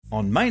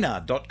on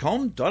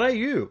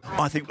maynard.com.au.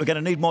 I think we're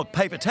going to need more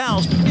paper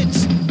towels.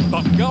 It's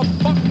Bunga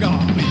Bunga.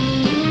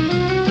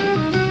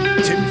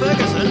 Tim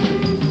Ferguson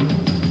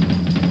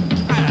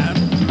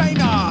And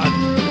Maynard.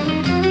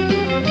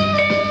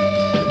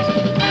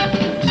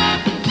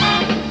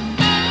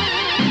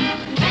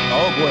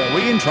 Oh boy, are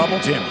we in trouble,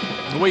 Tim?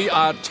 We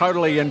are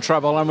totally in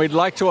trouble and we'd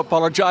like to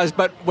apologise,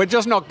 but we're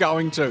just not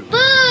going to.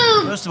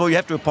 First of all, you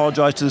have to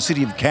apologise to the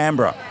city of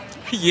Canberra.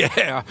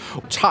 Yeah,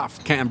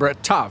 tough, Canberra,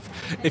 tough.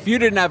 If you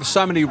didn't have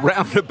so many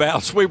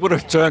roundabouts, we would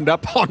have turned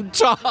up on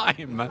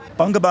time.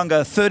 Bunga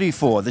Bunga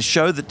 34, the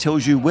show that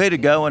tells you where to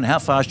go and how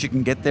fast you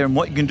can get there and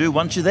what you can do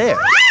once you're there.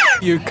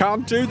 You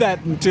can't do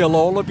that until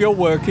all of your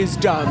work is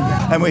done.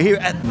 And we're here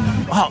at...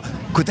 Oh,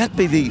 could that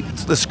be the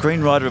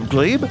screenwriter of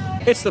Glebe?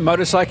 It's the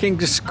motorcycling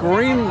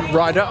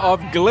screenwriter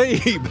of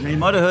Glebe. You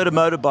might have heard a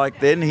motorbike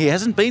then. He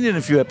hasn't been in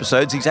a few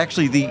episodes. He's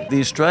actually the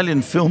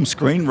Australian film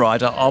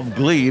screenwriter of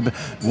Glebe.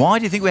 Why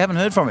do you think we haven't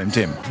heard from him,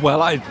 Tim?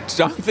 Well, I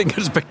don't think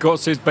it's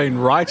because he's been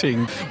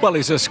writing. Well,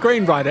 he's a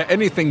screenwriter,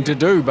 anything to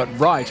do but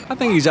write. I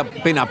think he's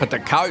been up at the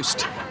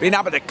coast. Been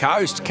up at the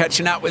coast,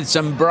 catching up with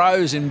some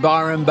bros in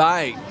Byron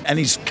Bay. And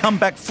he's come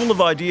back full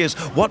of ideas.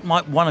 What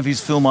might one of his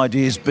film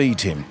ideas be,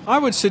 Tim? I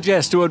would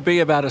suggest it would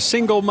be about a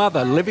single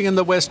mother living in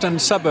the western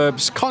suburbs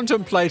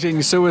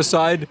contemplating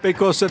suicide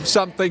because of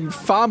something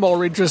far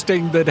more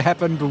interesting that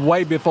happened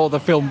way before the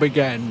film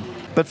began.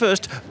 But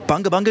first,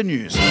 Bunga Bunga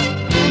News.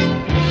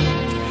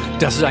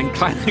 Das ist eine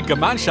kleine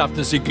Gemeinschaft,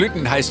 das sie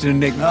Gluten heißt in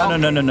Nick. No.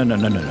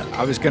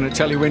 I was going to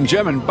tell you in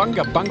German,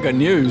 Bunga Bunga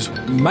News,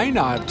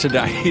 Maynard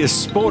today is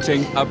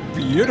sporting a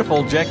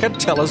beautiful jacket.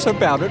 Tell us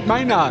about it,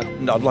 Maynard.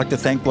 And I'd like to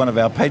thank one of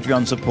our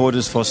Patreon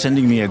supporters for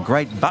sending me a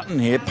great button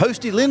here,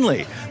 Posty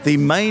Lindley, the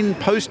main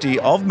postie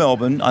of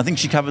Melbourne. I think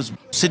she covers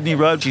Sydney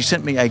Road. She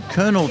sent me a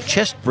Colonel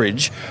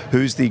Chestbridge,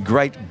 who's the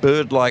great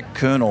bird-like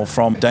colonel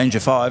from Danger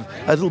 5,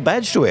 a little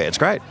badge to wear. It's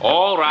great.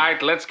 All right,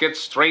 let's get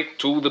straight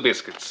to the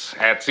biscuits.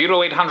 At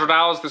 0800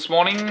 hours this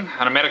morning,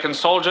 an American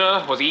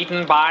soldier was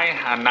eaten by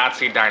a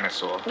Nazi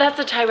dinosaur. That's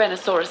a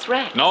Tyrannosaurus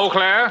Rex. No,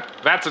 Claire,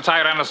 that's a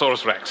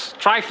Tyrannosaurus Rex.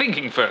 Try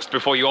thinking first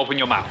before you open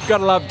your mouth.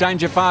 Gotta love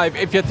Danger 5.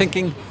 If you're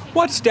thinking,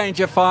 what's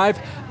Danger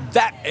 5?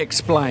 That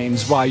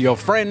explains why your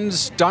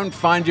friends don't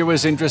find you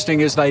as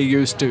interesting as they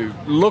used to.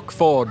 Look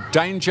for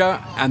Danger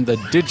and the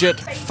digit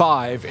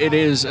 5. It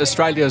is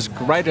Australia's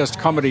greatest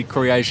comedy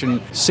creation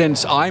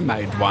since I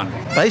made one.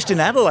 Based in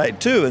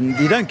Adelaide too, and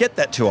you don't get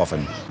that too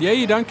often. Yeah,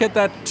 you don't get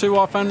that too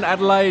often.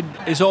 Adelaide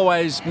is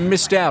always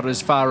missed out as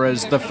far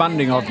as the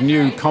funding of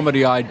new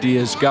comedy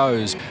ideas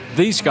goes.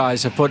 These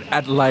guys have put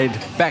Adelaide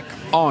back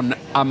on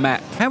a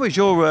map. How is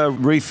your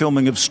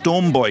refilming of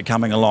Storm Boy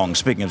coming along,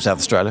 speaking of South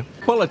Australia?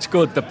 Well, it's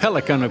good. The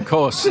Pelican, of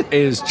course,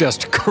 is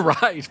just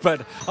great.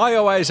 But I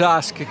always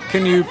ask,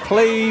 can you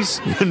please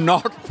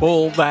not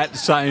pull that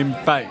same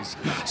face?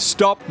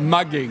 Stop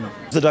mugging.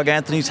 The Doug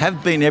Anthonys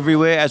have been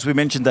everywhere. As we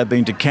mentioned, they've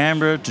been to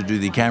Canberra to do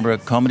the Canberra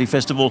Comedy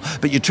Festival.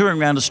 But you're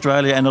touring around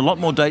Australia and a lot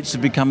more dates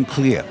have become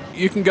clear.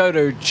 You can go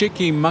to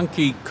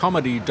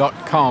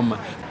chickymonkeycomedy.com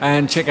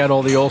and check out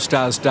all the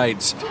All-Stars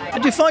dates.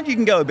 And do you find you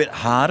can go a bit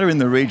harder in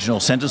the regional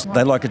centres?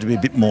 They like it to be a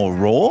bit more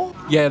raw?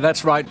 Yeah,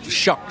 that's right.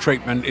 Shock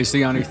treatment is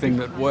the only thing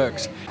that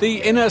works.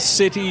 The inner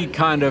city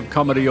kind of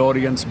comedy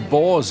audience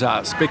bores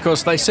us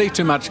because they see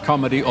too much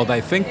comedy, or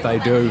they think they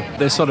do.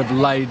 They're sort of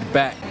laid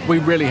back. We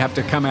really have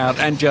to come out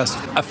and just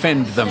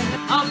offend them.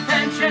 A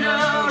pensioner,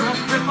 a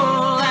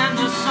cripple, and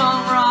a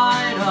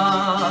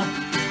songwriter.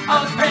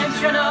 A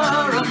pensioner,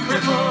 a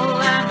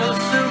cripple, and a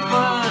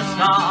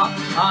superstar.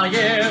 Ah,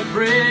 yeah,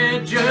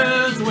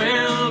 bridges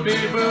will be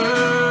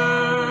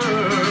burned.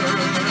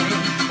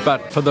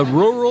 But for the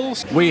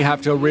rurals, we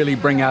have to really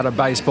bring out a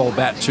baseball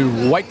bat to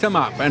wake them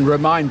up and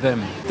remind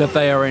them that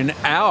they are in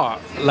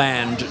our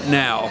land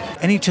now.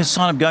 Any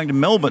sign of going to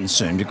Melbourne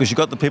soon? Because you've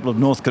got the people of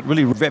Northcote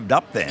really revved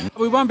up then.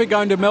 We won't be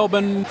going to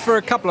Melbourne for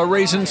a couple of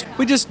reasons.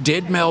 We just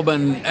did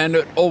Melbourne and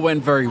it all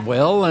went very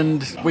well,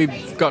 and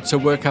we've got to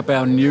work up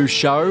our new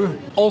show.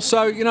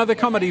 Also, you know, the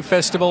Comedy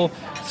Festival,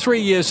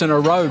 3 years in a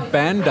row,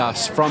 banned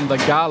us from the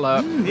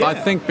gala, I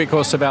think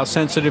because of our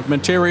sensitive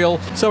material.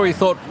 So we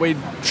thought we'd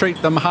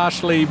treat them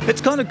harshly.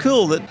 It's kind of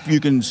cool that you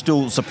can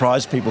still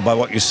surprise people by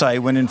what you say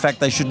when in fact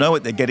they should know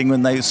what they're getting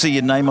when they see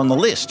your name on the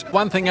list.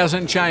 One thing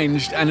hasn't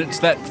changed, and it's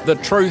that the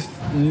truth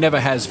never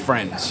has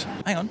friends.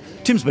 Hang on,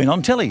 Tim's been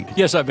on telly.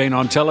 Yes, I've been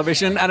on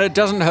television, and it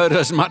doesn't hurt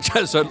as much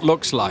as it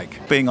looks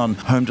like. Being on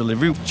home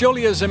delivery.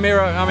 Julia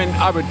Zamira, I mean,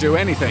 I would do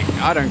anything.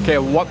 I don't care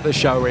what the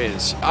show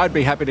is. I'd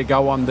be happy to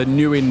go on The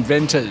New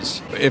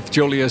Inventors if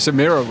Julia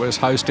Zamira was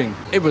hosting.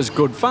 It was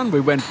good fun.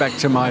 We went back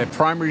to my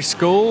primary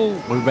school.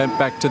 We went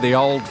back to the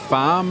old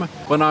farm.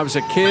 When I was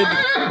a kid,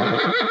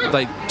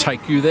 they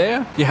take you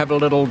there. You have a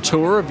little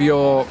tour of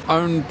your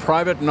own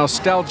private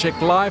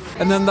nostalgic life,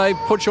 and then they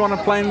put you on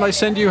a plane and they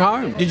send you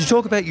home. Did you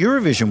talk about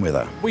Eurovision with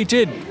her? We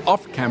did,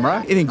 off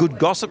camera. Any good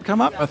gossip come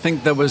up? I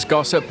think there was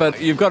gossip,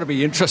 but you've got to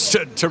be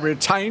interested to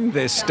retain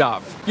this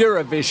stuff.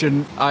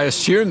 Eurovision, I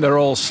assume they're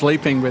all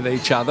sleeping with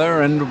each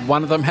other and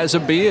one of them has a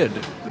beard.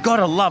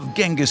 Gotta love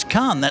Genghis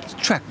Khan. That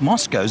track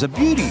Moscow's a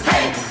beauty.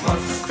 Hey,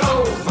 must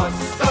go,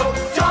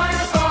 join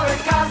us for a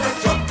casa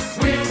jump.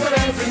 We'll go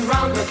dancing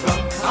round the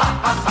clock. Ha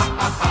ha ha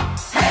ha ha.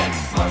 Hey,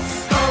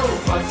 must go,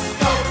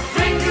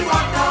 drinking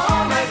vodka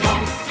all night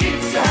long.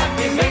 Keeps you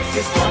happy, makes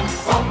you strong.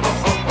 Oh,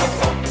 oh, oh,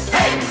 oh, oh.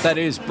 Hey. That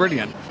is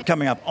brilliant.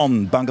 Coming up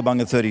on Bunga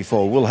Bunga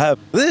 34, we'll have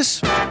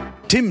this,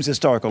 Tim's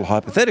historical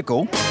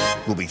hypothetical.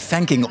 We'll be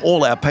thanking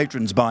all our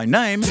patrons by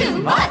name.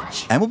 Too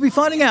much! And we'll be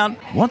finding out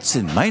what's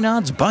in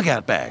Maynard's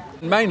bug-out bag.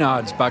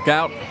 Maynard's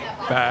bug-out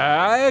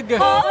bag.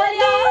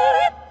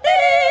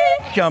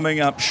 Coming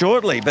up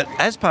shortly. But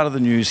as part of the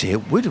news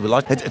here,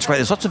 it's great.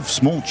 There's lots of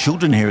small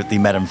children here at the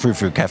Madame Frou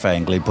Frou Cafe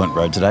in Glebe Point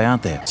Road today,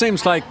 aren't there?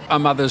 Seems like a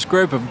mother's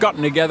group have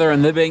gotten together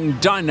and they're being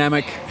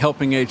dynamic,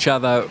 helping each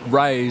other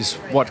raise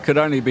what could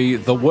only be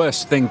the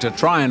worst thing to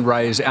try and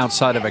raise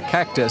outside of a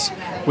cactus,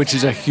 which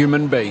is a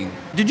human being.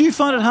 Did you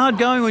find it hard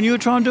going when you were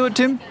trying to do it,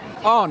 Tim?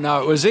 Oh,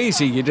 no, it was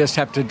easy. You just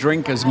have to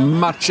drink as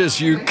much as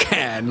you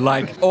can,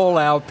 like all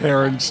our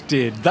parents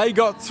did. They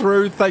got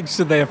through thanks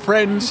to their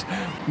friends,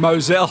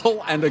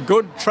 Moselle, and a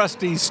good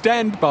trusty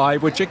standby,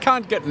 which you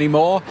can't get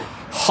anymore,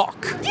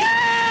 Hock.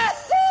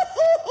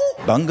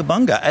 Bunga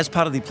Bunga, as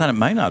part of the Planet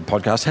Maynard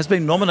podcast, has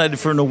been nominated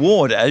for an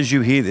award. As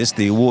you hear this,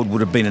 the award would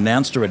have been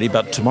announced already,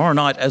 but tomorrow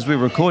night, as we're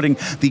recording,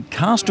 the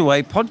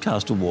Castaway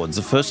Podcast Awards,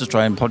 the first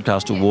Australian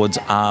podcast awards,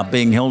 are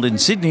being held in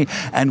Sydney,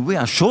 and we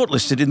are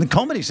shortlisted in the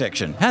comedy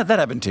section. How did that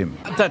happen, Tim?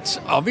 That's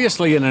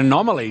obviously an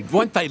anomaly.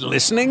 Weren't they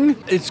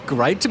listening? It's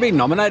great to be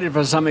nominated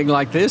for something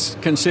like this,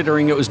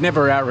 considering it was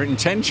never our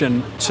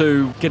intention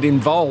to get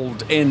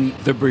involved in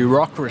the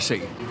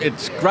bureaucracy.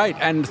 It's great,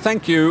 and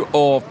thank you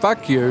or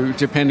fuck you,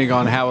 depending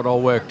on how it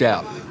all worked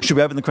out. Should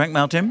we open the crank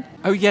mail, Tim?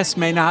 Oh yes,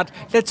 Maynard.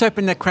 Let's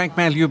open the crank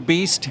mail, you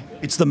beast.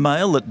 It's the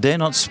mail that dare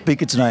not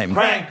speak its name.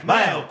 Crank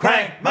mail,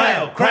 crank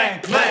mail,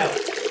 crank mail.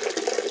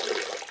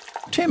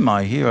 Tim,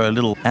 I hear a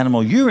little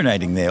animal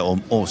urinating there,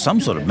 or some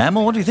sort of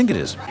mammal. What do you think it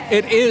is?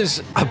 It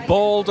is a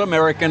bald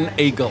American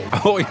eagle.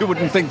 Oh, you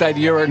wouldn't think they'd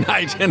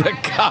urinate in a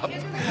cup.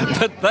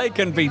 But they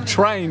can be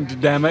trained,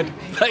 damn it.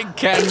 They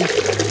can.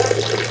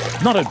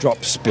 Not a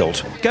drop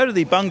spilt. Go to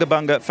the Bunga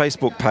Bunga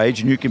Facebook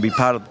page and you can be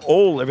part of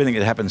everything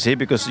that happens here,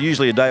 because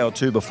usually a day or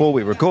two before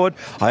we record,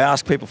 I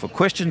ask people for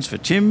questions for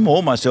Tim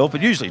or myself,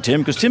 but usually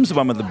Tim, because Tim's the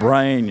one with the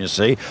brain, you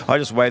see. I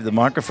just wave the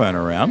microphone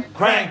around.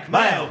 Crank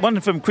mail. One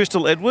from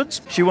Crystal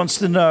Edwards. She wants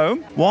to know,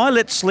 why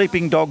let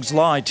sleeping dogs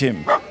lie,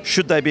 Tim?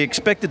 Should they be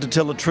expected to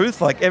tell the truth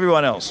like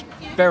everyone else?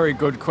 Very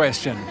good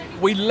question.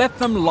 We let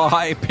them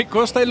lie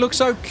because they look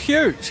so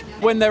cute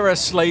when they're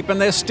asleep and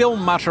they're still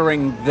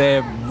muttering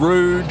their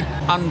rude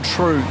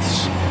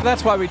untruths.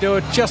 That's why we do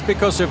it, just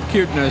because of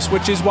cuteness,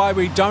 which is why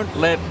we don't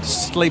let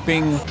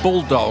sleeping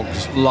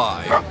bulldogs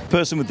lie.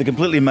 Person with the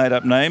completely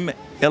made-up name,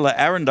 Ella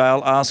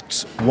Arundale,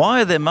 asks,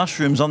 why are there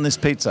mushrooms on this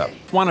pizza?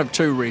 One of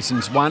two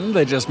reasons. One,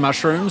 they're just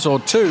mushrooms, or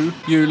two,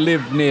 you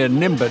live near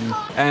Nimbin,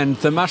 and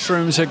the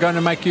mushrooms are going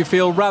to make you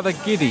feel rather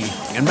giddy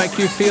and make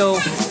you feel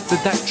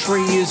that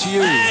tree is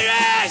you.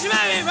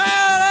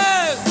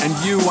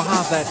 And you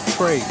are that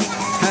tree.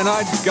 And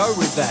I'd go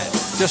with that.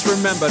 Just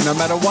remember, no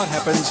matter what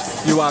happens,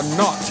 you are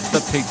not the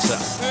pizza.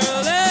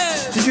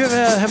 Did you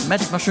ever have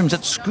magic mushrooms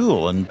at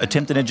school and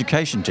attempt an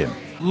education, Tim?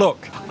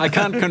 Look, I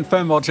can't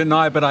confirm or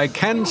deny, but I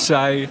can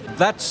say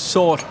that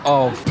sort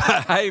of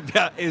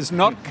behaviour is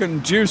not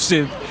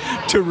conducive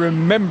to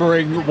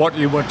remembering what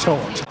you were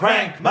taught.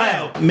 Crank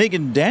mail.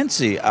 Megan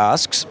Dancy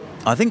asks,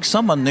 I think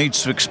someone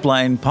needs to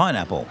explain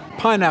pineapple.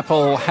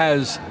 Pineapple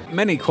has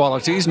many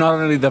qualities, not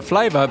only the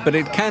flavour, but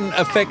it can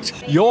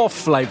affect your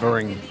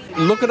flavouring.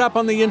 Look it up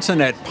on the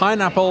internet.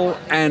 Pineapple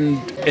and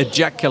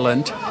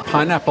ejaculant.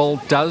 Pineapple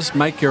does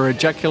make your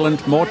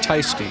ejaculant more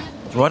tasty.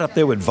 Right up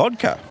there with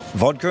vodka.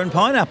 Vodka and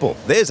pineapple.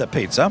 There's a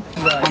pizza.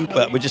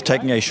 But we're just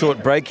taking a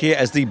short break here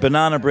as the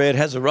banana bread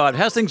has arrived.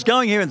 How's things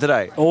going here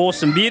today?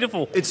 Awesome,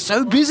 beautiful. It's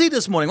so busy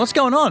this morning. What's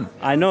going on?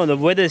 I know, the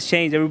weather's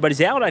changed.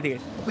 Everybody's out, I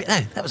think.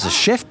 Hey, that was a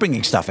chef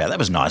bringing stuff out. That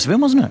was nice of him,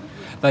 wasn't it?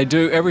 They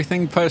do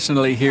everything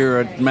personally here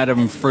at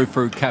Madame Frou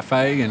Frou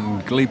Cafe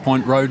in Glebe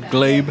Point Road,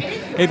 Glebe.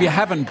 If you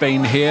haven't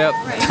been here,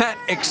 that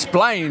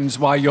explains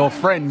why your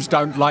friends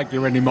don't like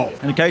you anymore.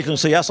 And occasionally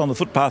see us on the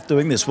footpath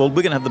doing this. Well,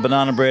 we're going to have the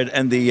banana bread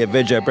and the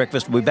veggie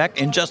breakfast. We'll be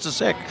back in just a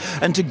sec.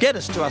 And to get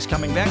us to us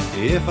coming back...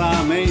 If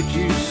I made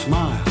you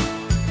smile,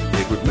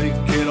 it would make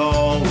it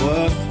all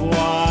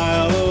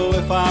worthwhile. Oh,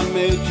 if I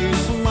made you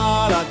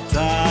smile, I'd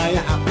die a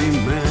happy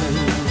man.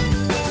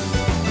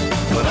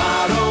 But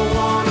I don't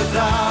want to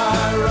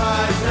die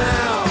right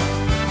now.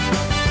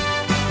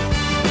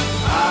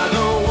 I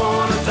don't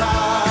want to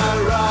die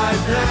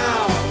right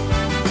now.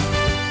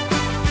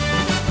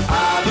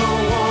 I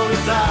don't want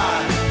to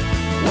die,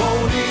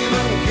 won't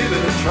even give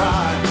it a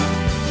try.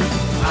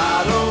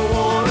 I don't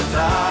want to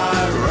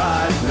die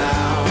right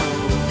now.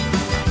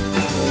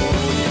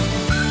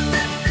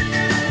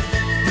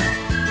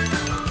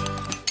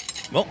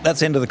 Well, that's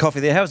the end of the coffee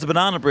there. How's the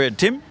banana bread,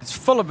 Tim? It's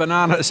full of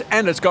bananas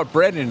and it's got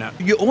bread in it.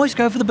 You always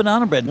go for the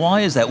banana bread.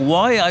 Why is that?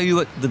 Why are you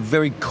at the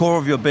very core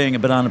of your being a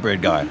banana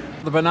bread guy?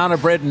 The banana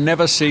bread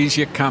never sees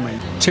you coming.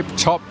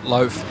 Tip-top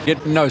loaf.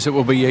 It knows it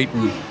will be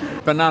eaten.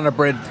 Banana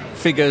bread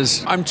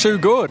figures I'm too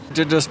good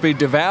to just be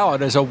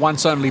devoured as a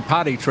once-only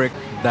party trick.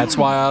 That's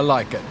why I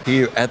like it.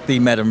 Here at the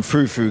Madame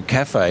Frou-Frou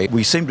Cafe,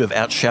 we seem to have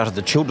outshouted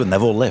the children.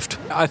 They've all left.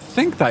 I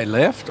think they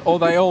left, or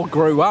they all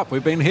grew up.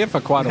 We've been here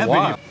for quite a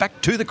while.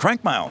 Back to the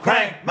crank mail.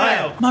 Crank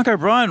mail. Mark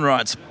O'Brien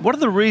writes, what are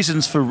the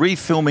reasons for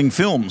refilming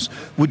films?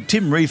 Would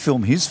Tim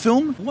refilm his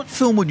film? What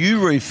film would you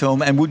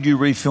refilm, and would you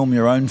refilm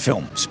your own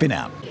film? Spin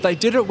out. They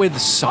did it with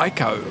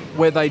Psycho,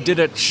 where they did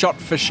it shot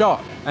for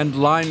shot and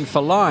line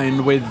for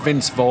line with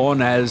Vince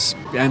Vaughn as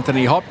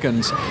Anthony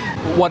Hopkins.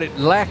 What it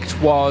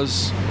lacked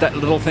was that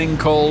little thing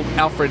called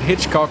Alfred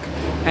Hitchcock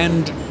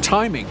and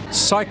timing.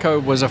 Psycho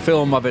was a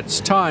film of its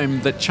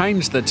time that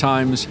changed the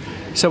times.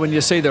 So when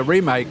you see the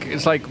remake,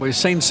 it's like we've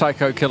seen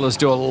psycho killers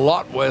do a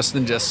lot worse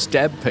than just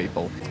stab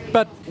people.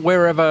 But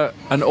wherever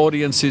an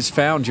audience is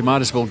found, you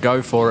might as well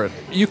go for it.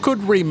 You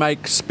could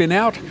remake Spin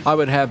Out. I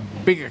would have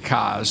bigger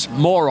cars,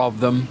 more of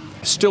them,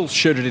 still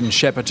shoot it in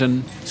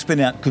Shepperton. Spin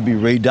Out could be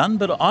redone,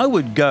 but I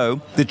would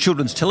go the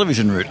children's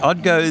television route.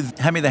 I'd go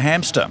Hammy the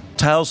Hamster,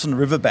 Tales from the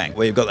Riverbank,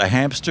 where you've got the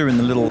hamster in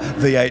the little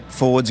V8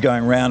 Fords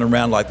going round and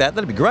round like that.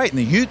 That'd be great. And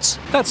the Utes.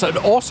 That's an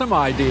awesome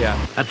idea.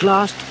 At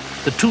last,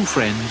 the two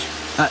friends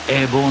are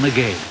airborne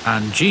again,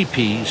 and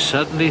GP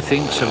suddenly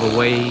thinks of a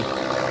way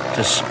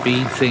to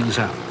speed things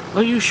up.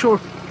 Are you sure?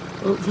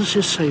 Oh, this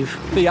is safe.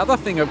 The other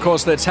thing, of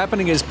course, that's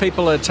happening is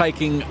people are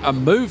taking a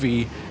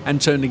movie and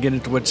turning it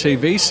into a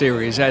TV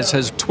series, as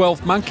has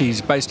 12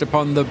 Monkeys, based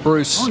upon the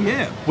Bruce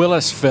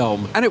Willis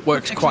film. And it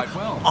works quite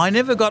well. I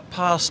never got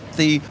past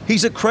the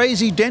he's a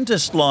crazy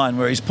dentist line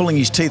where he's pulling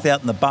his teeth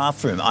out in the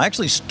bathroom. I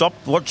actually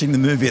stopped watching the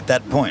movie at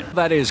that point.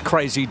 That is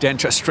crazy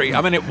dentistry.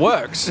 I mean, it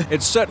works.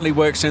 It certainly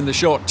works in the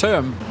short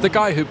term. The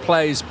guy who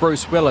plays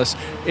Bruce Willis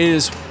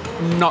is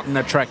not an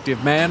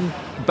attractive man,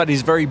 but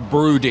he's very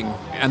brooding,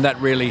 and that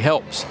really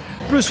helps.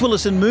 Bruce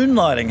Willis in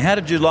Moonlighting, how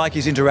did you like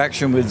his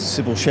interaction with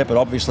Sybil Shepherd?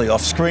 Obviously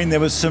off screen there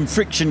was some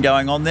friction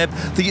going on there.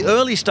 The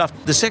early stuff,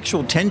 the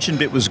sexual tension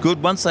bit was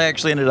good. Once they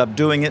actually ended up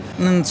doing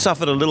it,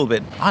 suffered a little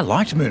bit. I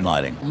liked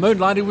Moonlighting.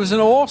 Moonlighting was an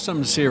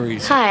awesome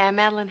series. Hi, I'm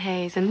Madeline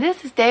Hayes, and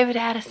this is David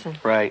Addison.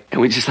 Right, and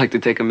we'd just like to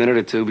take a minute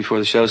or two before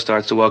the show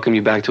starts to welcome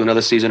you back to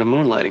another season of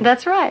Moonlighting.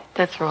 That's right.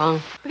 That's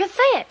wrong. We can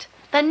say it.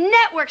 The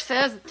network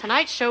says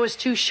tonight's show is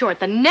too short.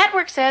 The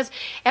network says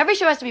every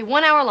show has to be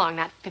 1 hour long,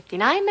 not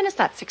 59 minutes,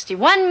 not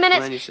 61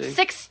 minutes,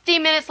 60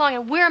 minutes long,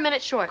 and we're a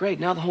minute short. Great,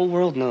 now the whole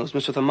world knows.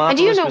 Mr. Thermopolis, and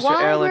do you know Mr.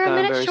 why Ehrlich, we're a I'm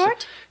minute very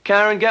short?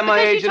 Karen, get my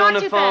Because agent on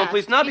the phone,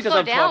 please. Not because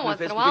I'm down talking once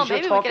fast, in a while. because you're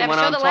Maybe we could talking have when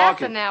a show I'm that lasts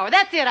talking. an hour.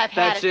 That's it, I've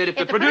had That's it. If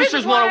the producers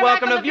producers want to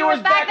welcome the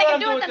viewers back, they let can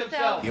them do do it it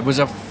themselves. It was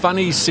a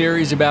funny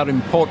series about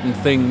important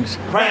things.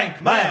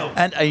 Crank mail.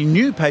 And a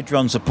new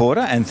Patreon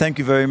supporter, and thank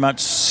you very much,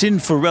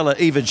 Sinforella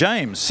Eva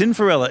James.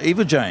 Sinforella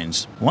Eva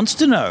James wants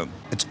to know,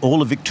 it's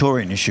all a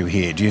Victorian issue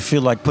here. Do you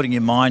feel like putting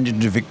your mind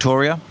into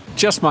Victoria?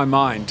 Just my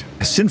mind.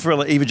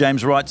 Sinforella Eva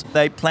James writes,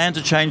 they plan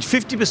to change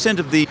 50%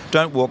 of the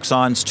Don't Walk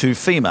signs to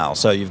female.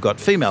 So you've got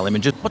female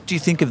images. What do you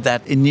think of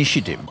that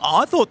initiative?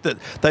 I thought that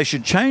they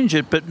should change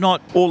it, but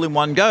not all in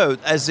one go.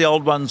 As the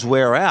old ones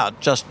wear out,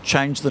 just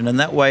change them, and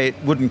that way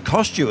it wouldn't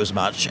cost you as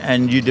much,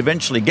 and you'd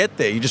eventually get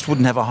there. You just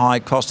wouldn't have a high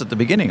cost at the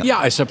beginning. Yeah,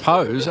 I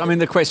suppose. I mean,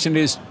 the question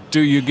is, do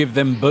you give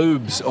them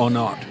boobs or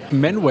not?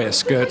 Men wear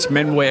skirts,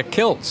 men wear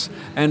kilts,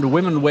 and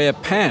women wear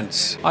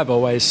pants. I've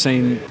always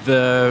seen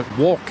the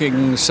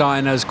walking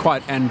sign as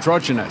quite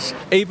androgynous.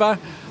 Eva,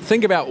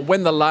 think about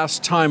when the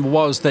last time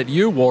was that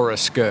you wore a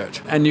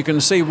skirt, and you can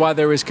see why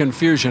there is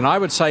confusion. I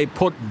would say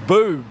put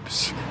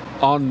boobs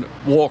on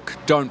walk,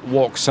 don't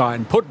walk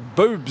sign. Put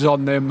boobs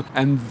on them,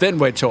 and then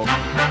we're talking.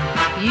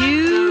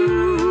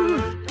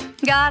 You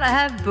gotta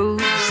have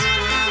boobs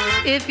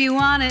if you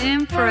want to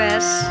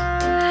impress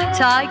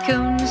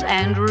tycoons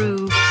and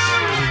roofs.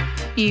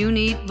 You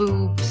need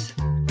boobs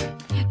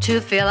to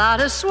fill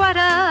out a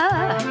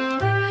sweater.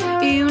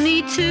 You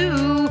need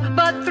 2,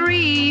 but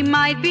 3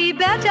 might be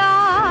better.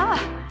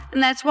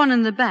 And that's 1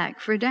 in the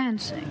back for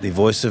dancing. The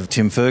voice of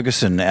Tim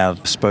Ferguson,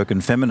 outspoken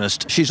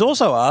feminist. She's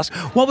also asked,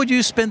 what would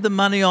you spend the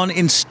money on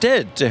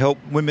instead to help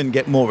women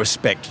get more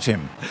respect,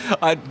 Tim?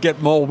 I'd get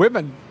more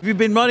women. Have you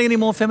been writing any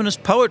more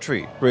feminist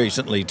poetry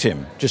recently,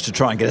 Tim, just to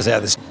try and get us out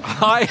of this?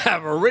 I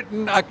have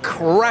written a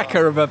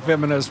cracker of a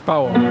feminist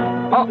poem.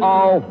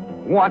 Uh-oh.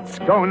 What's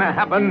going to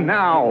happen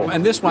now?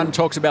 And this one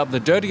talks about the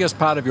dirtiest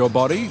part of your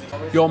body,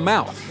 your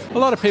mouth. A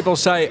lot of people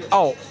say,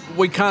 oh,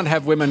 we can't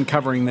have women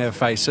covering their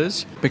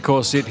faces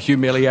because it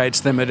humiliates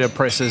them, it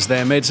oppresses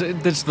them.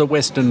 It's the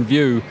Western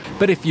view.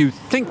 But if you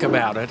think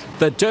about it,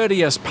 the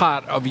dirtiest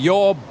part of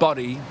your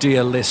body,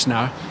 dear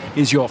listener,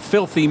 is your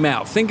filthy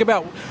mouth. Think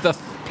about the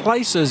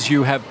places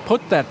you have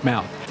put that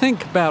mouth.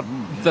 Think about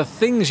the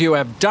things you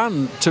have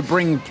done to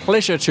bring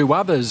pleasure to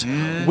others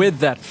with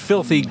that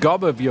filthy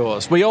gob of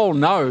yours. We all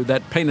know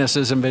that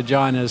penises and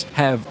vaginas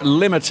have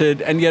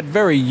limited and yet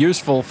very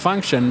useful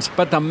functions,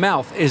 but the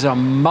mouth is a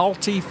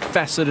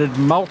multifaceted,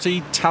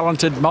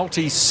 multi-talented,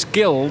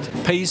 multi-skilled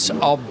piece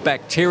of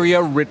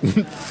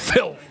bacteria-ridden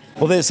filth.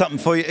 Well, there's something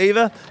for you,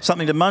 Eva.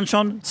 Something to munch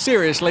on.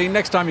 Seriously,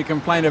 next time you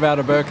complain about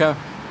a burqa,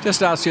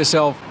 Just ask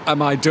yourself,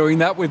 am I doing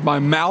that with my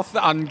mouth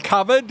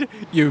uncovered?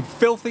 You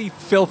filthy,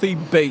 filthy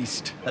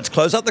beast. Let's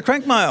close up the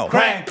crank mail.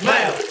 Crank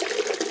mail.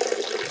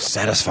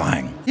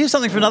 Satisfying. Here's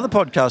something for another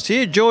podcast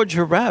here. George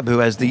Harab, who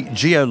has the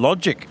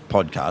Geologic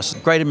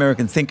podcast. Great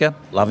American thinker.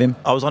 Love him.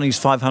 I was on his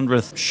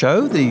 500th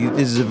show.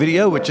 This is a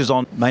video which is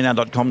on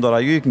maynard.com.au.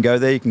 You can go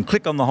there. You can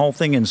click on the whole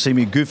thing and see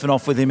me goofing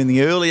off with him in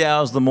the early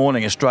hours of the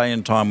morning,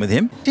 Australian time with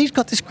him. He's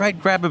got this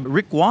great grab of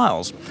Rick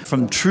Wiles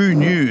from True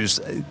News.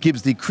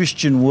 Gives the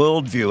Christian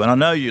worldview. And I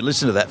know you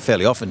listen to that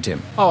fairly often,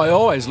 Tim. Oh, I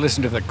always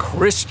listen to the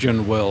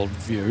Christian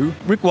worldview.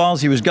 Rick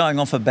Wiles, he was going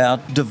off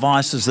about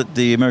devices that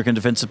the American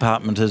Defense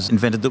Department has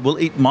invented that will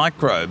eat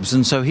microbes,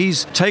 and so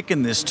he's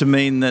taken this to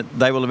mean that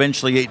they will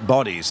eventually eat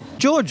bodies.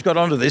 George got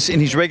onto this in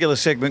his regular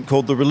segment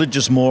called The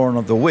Religious Moron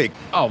of the Week.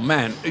 Oh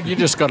man, you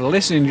just got to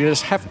listen, you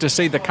just have to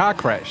see the car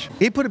crash.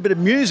 He put a bit of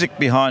music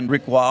behind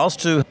Rick Wiles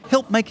to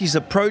help make his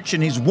approach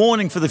and his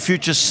warning for the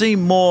future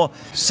seem more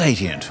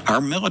sapient.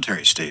 Our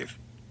military, Steve,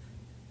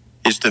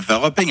 is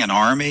developing an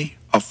army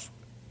of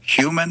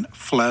human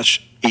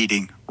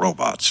flesh-eating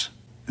robots.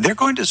 They're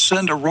going to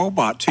send a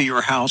robot to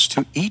your house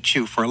to eat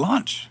you for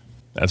lunch.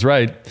 That's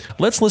right.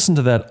 Let's listen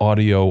to that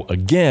audio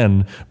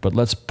again, but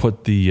let's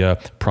put the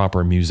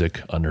proper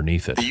music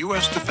underneath it. The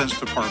U.S. Defense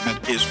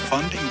Department is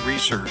funding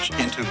research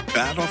into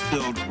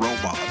battlefield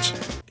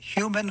robots,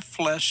 human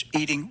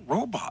flesh-eating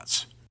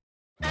robots,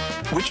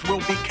 which will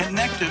be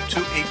connected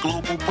to a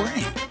global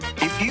brain.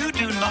 If you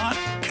do not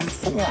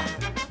conform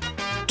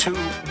to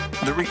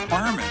the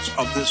requirements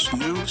of this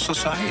new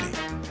society,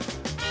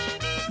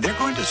 they're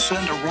going to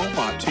send a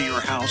robot to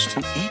your house to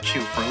eat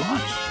you for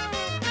lunch.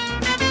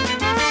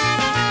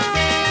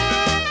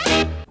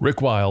 Rick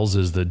Wiles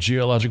is the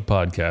Geologic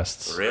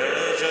Podcast's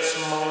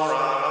Religious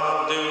moron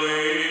of the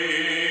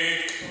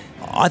week.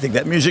 I think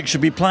that music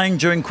should be playing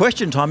during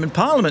question time in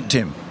Parliament,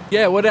 Tim.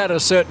 Yeah, without a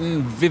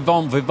certain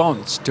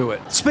vivants to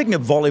it. Speaking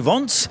of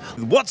volivants,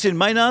 what's in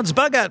Maynard's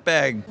bug-out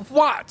bag?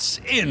 What's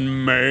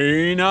in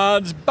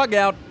Maynard's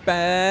bug-out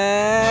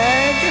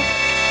bag?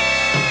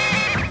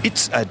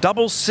 It's a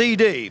double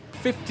CD.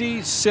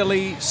 50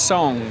 silly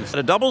songs.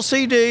 A double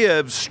CD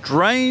of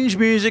strange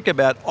music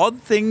about odd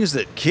things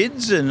that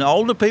kids and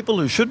older people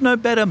who should know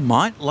better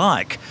might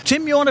like.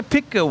 Tim, you want to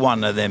pick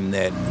one of them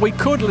then? We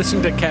could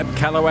listen to Cab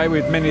Calloway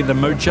with Minnie the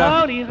Moocher.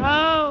 Howdy,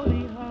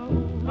 howdy,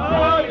 ho.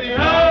 Howdy,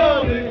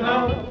 howdy,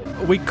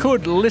 ho. We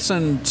could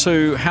listen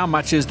to How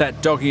Much Is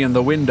That Doggy in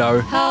the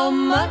Window? How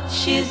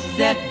much is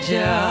that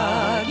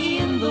doggy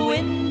in the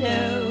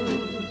window?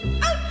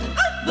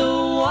 The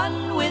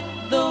one with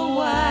the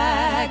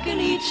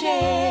waggly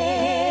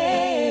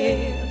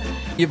tail.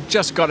 You've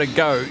just got to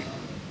go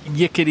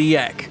yickety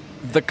yak,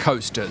 the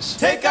Coasters.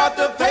 Take out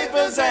the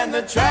papers and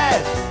the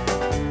trash.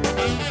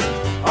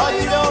 Or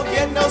you don't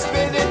get no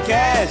spending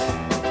cash.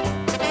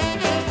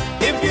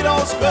 If you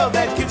don't scrub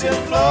that kitchen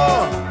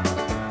floor,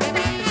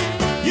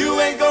 you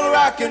ain't gonna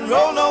rock and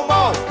roll no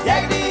more.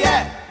 Yakety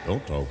yak.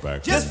 Don't talk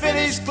back. Just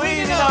finish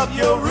cleaning up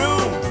your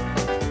room.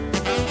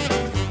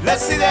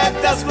 Let's see that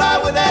dust fly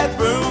with that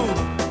broom.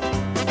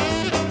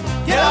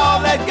 Get all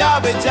that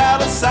garbage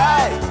out of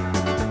sight.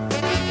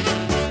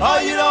 Oh,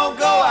 you don't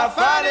go out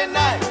Friday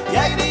night.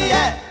 Yakety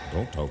yak.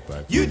 Don't talk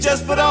back. You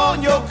just put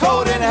on your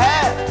coat and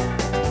hat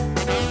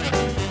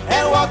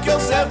and walk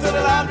yourself to the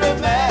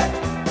laundromat.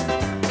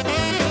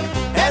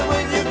 And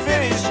when you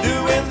finish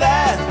doing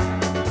that,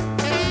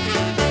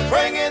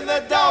 bring in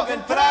the dog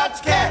and put out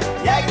the cat.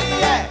 Yakety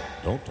yak.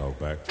 Don't talk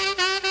back.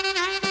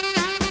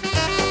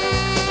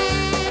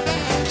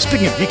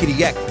 Speaking of yickety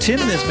yak, Tim,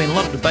 there's been a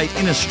lot of debate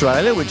in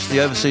Australia, which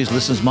the overseas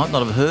listeners might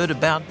not have heard,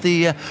 about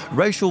the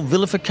racial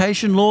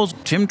vilification laws.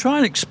 Tim, try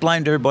and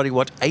explain to everybody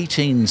what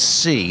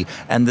 18C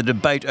and the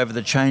debate over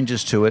the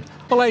changes to it.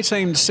 Well,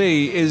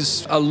 18C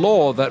is a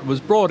law that was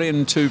brought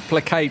in to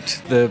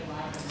placate the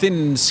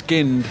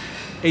thin-skinned,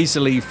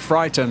 easily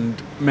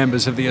frightened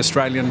members of the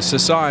Australian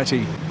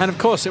society. And of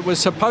course it was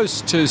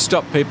supposed to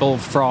stop people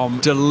from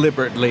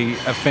deliberately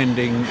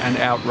offending and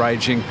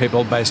outraging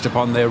people based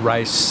upon their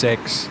race,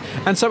 sex.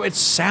 And so it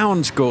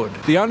sounds good.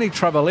 The only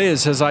trouble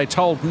is, as I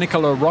told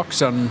Nicola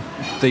Roxon,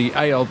 the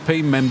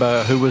ALP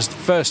member who was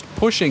first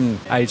pushing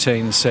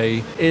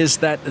 18C, is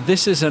that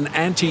this is an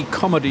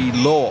anti-comedy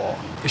law.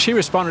 She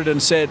responded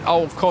and said,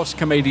 oh, of course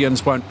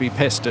comedians won't be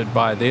pestered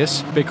by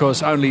this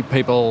because only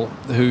people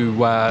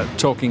who are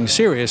talking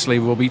seriously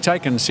will be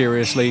taken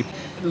seriously.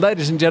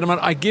 Ladies and gentlemen,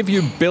 I give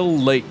you Bill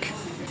Leake.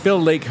 Bill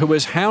Leake, who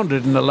was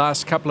hounded in the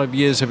last couple of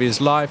years of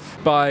his life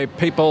by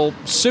people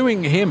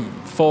suing him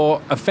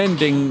for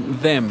offending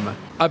them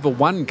over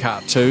one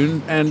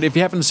cartoon. And if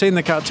you haven't seen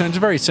the cartoon, it's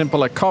very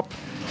simple. A cop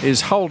is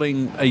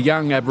holding a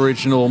young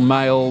Aboriginal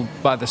male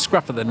by the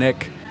scruff of the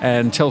neck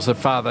and tells the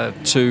father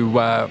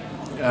to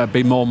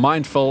be more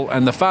mindful,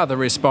 and the father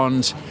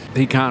responds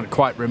he can't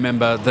quite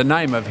remember the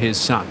name of his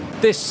son.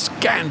 This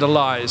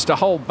scandalised a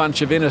whole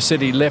bunch of inner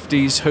city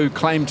lefties who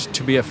claimed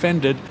to be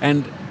offended,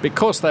 and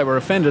because they were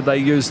offended they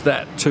used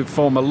that to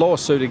form a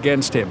lawsuit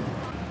against him.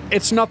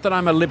 It's not that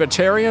I'm a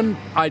libertarian,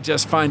 I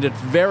just find it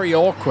very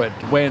awkward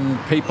when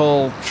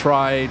people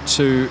try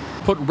to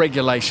put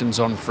regulations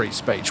on free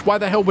speech. Why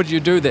the hell would you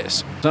do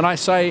this? And I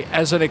say,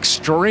 as an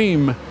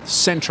extreme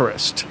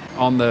centrist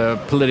on the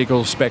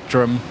political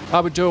spectrum, I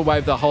would do away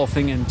with the whole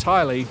thing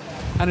entirely.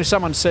 And if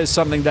someone says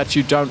something that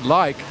you don't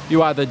like,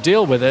 you either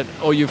deal with it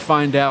or you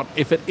find out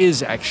if it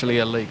is actually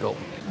illegal.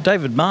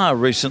 David Marr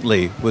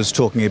recently was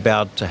talking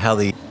about how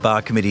the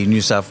Bar Committee in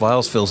New South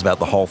Wales feels about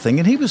the whole thing,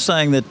 and he was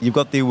saying that you've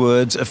got the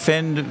words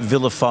offend,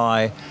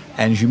 vilify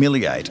and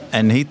humiliate,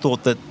 and he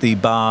thought that the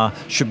bar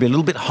should be a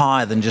little bit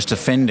higher than just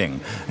offending.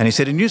 And he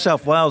said in New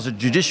South Wales, the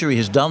judiciary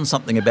has done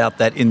something about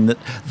that in that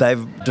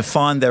they've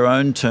defined their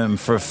own term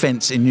for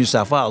offence in New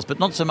South Wales, but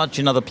not so much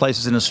in other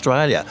places in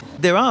Australia.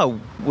 There are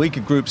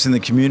weaker groups in the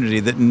community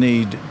that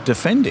need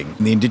defending.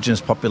 The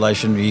Indigenous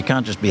population, you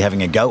can't just be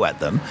having a go at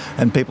them,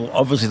 and people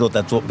obviously thought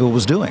that's what Bill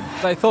was doing.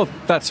 They thought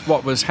that's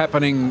what was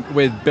happening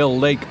with Bill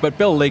Leake, but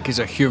Bill Leake is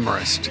a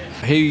humorist.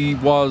 He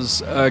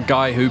was a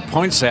guy who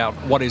points out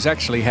what is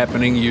actually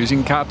happening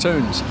using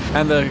cartoons.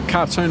 And the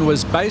cartoon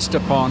was based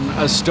upon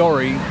a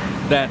story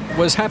that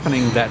was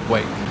happening that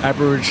week.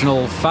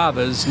 Aboriginal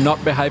fathers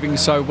not behaving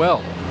so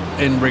well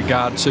in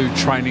regard to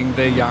training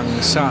their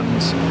young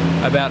sons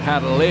about how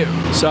to live.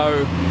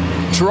 So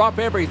drop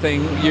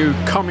everything, you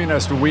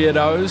communist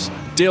weirdos.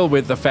 Deal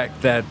with the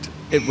fact that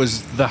it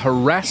was the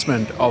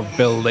harassment of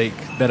Bill Leake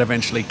that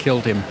eventually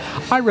killed him.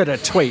 I read a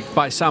tweet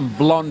by some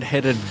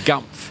blonde-headed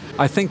gumph,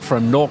 I think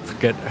from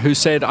Northcote, who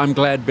said, "I'm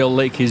glad Bill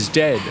Leake is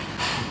dead."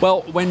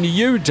 Well, when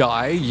you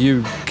die,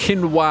 you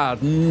quinoa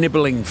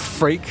nibbling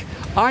freak,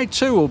 I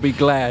too will be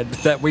glad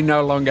that we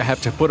no longer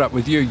have to put up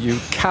with you, you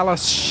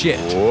callous shit.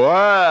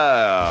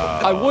 Wow.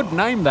 I would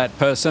name that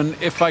person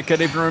if I could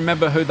even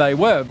remember who they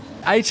were.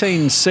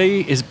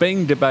 18C is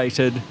being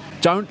debated.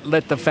 Don't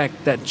let the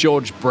fact that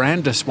George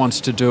Brandis wants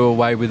to do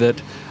away with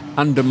it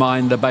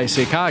undermine the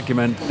basic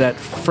argument that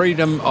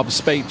freedom of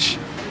speech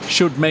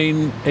should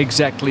mean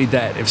exactly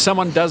that. If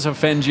someone does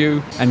offend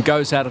you and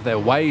goes out of their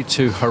way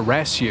to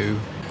harass you,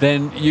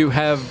 then you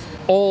have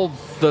all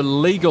the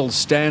legal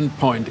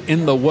standpoint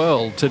in the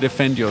world to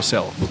defend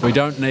yourself. We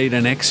don't need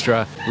an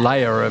extra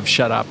layer of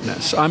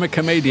shut-upness. I'm a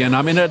comedian.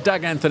 I'm in a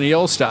Doug Anthony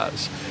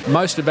All-Stars.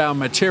 Most of our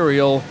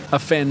material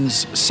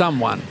offends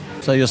someone.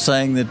 So you're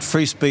saying that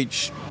free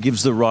speech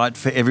gives the right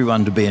for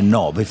everyone to be a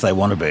knob if they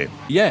want to be?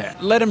 Yeah,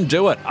 let them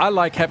do it. I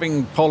like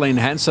having Pauline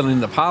Hanson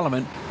in the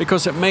Parliament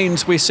because it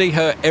means we see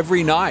her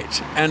every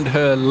night and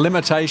her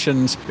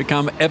limitations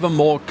become ever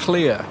more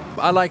clear.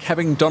 I like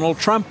having Donald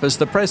Trump as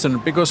the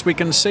president because we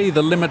can see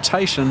the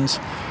limitations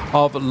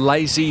of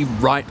lazy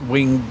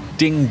right-wing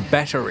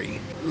dingbattery.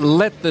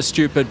 Let the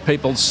stupid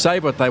people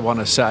say what they want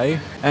to say,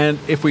 and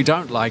if we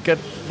don't like it,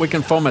 we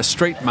can form a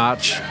street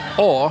march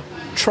or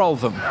troll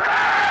them.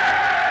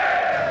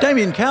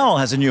 Damien Cowell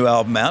has a new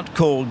album out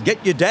called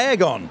Get Your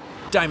Dag On.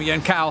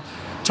 Damien Cowell,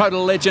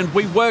 total legend.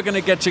 We were going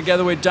to get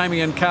together with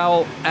Damien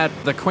Cowell at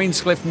the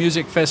Queenscliff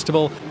Music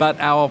Festival, but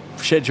our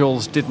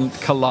schedules didn't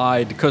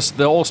collide because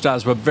the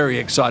All-Stars were very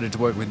excited to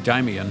work with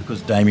Damien.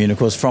 Because Damien, of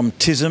course, from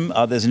TISM,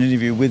 there's an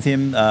interview with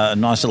him, a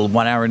nice little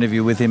 1-hour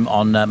interview with him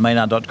on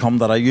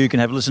maynard.com.au. You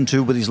can have a listen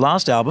to with his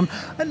last album.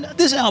 And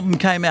this album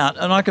came out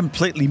and I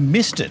completely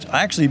missed it.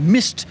 I actually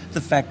missed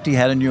the fact he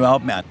had a new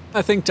album out.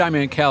 I think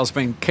Damien Cowell's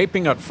been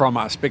keeping it from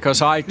us because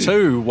I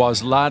too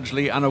was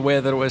largely unaware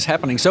that it was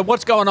happening. So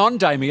what's going on,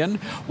 Damien?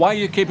 Why are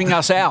you keeping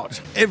us out?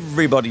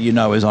 Everybody you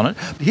know is on it.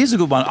 Here's a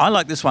good one. I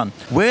like this one.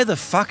 Where the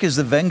fuck is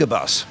the Venga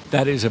Bus?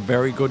 That is a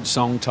very good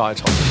song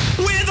title.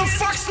 Where the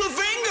fuck's the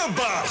Venga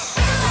Bus?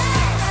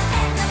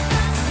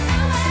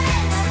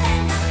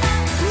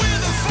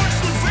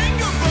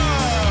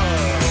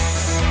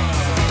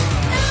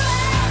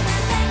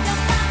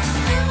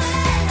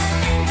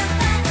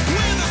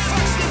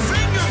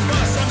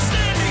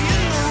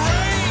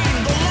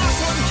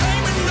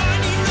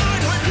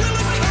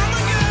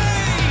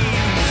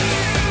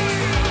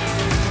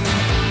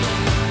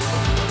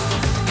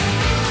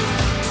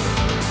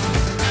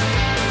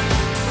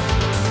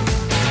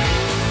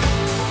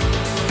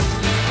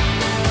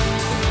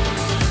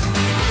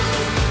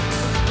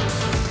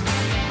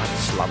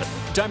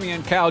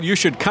 Damien Cowell, you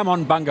should come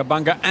on Bunga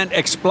Bunga and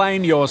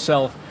explain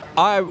yourself.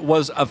 I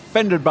was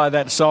offended by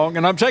that song,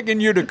 and I'm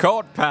taking you to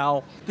court,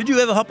 pal. Did you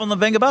ever hop on the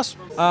Venga Bus?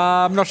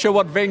 I'm not sure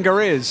what Venga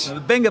is. The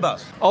Venga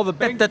Bus. Oh, the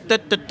Venga.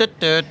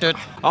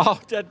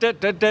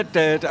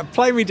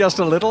 Play me just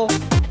a little.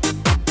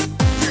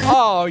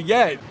 Oh,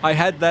 yeah. I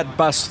had that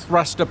bus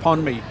thrust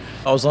upon me.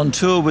 I was on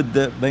tour with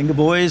the Venga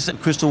Boys,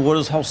 Crystal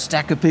Waters, whole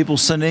stack of people,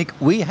 Sonique.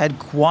 We had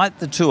quite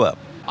the tour.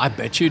 I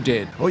bet you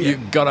did. Oh, yeah. You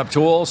got up to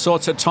all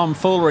sorts of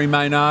tomfoolery,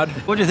 Maynard.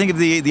 What do you think of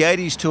the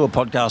 80s tour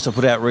podcast I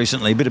put out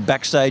recently? A bit of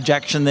backstage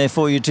action there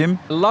for you, Tim?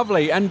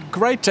 Lovely, and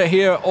great to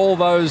hear all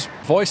those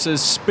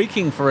voices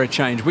speaking for a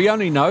change. We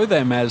only know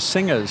them as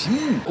singers.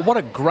 What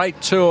a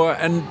great tour,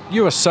 and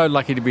you are so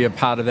lucky to be a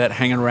part of that,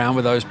 hanging around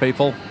with those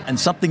people. And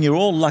something you're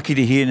all lucky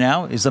to hear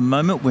now is the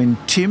moment when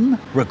Tim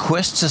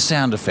requests a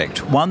sound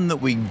effect, one that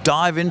we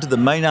dive into the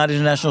Maynard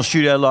International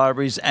Studio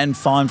Libraries and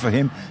find for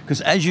him,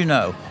 because as you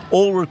know,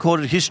 all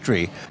recorded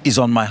history is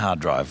on my hard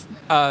drive.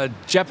 A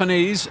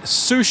Japanese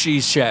sushi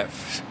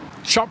chef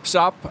chops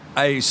up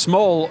a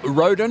small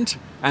rodent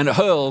and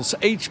hurls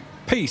each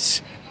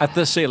piece at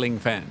the ceiling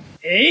fan.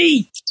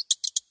 Hey!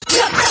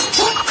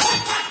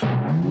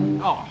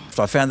 Oh.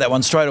 I found that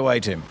one straight away,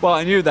 Tim. Well,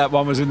 I knew that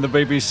one was in the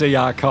BBC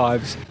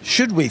archives.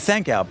 Should we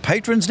thank our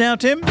patrons now,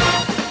 Tim?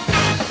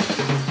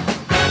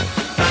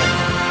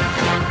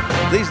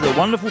 These are the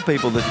wonderful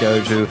people that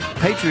go to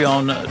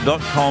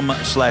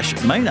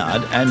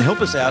patreon.com/Maynard and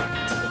help us out.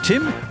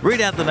 Tim,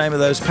 read out the name of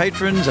those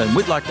patrons, and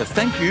we'd like to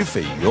thank you for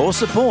your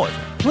support.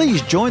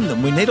 Please join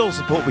them. We need all the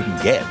support we can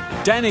get.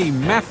 Danny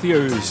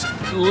Matthews,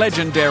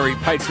 legendary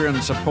Patreon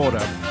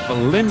supporter.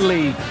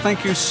 Lindley,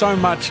 thank you so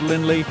much,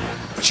 Lindley.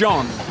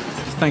 John,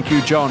 thank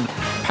you, John.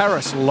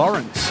 Paris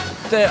Lawrence.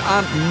 There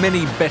aren't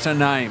many better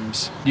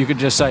names. You could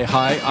just say,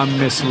 hi, I'm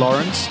Miss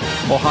Lawrence,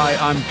 or hi,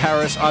 I'm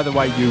Paris. Either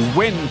way, you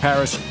win,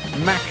 Paris.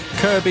 Mac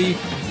Kirby,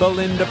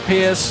 Belinda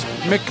Pierce,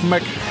 Mick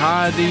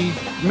McHardy,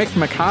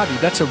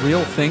 that's a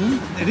real thing?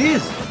 It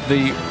is.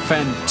 The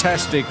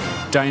fantastic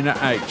Dana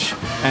H.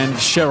 and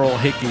Cheryl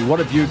Hickey. What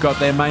have you got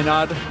there,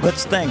 Maynard?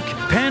 Let's thank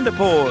Panda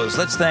Paws.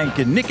 Let's thank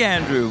Nick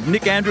Andrew.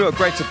 Nick Andrew, a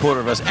great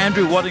supporter of us.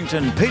 Andrew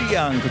Waddington, Peter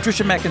Young,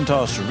 Patricia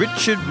McIntosh,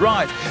 Richard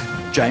Wright,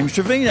 James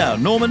Trevina,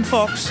 Norman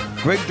Fox,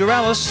 Greg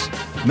Duralis,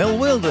 Mel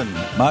Wilden,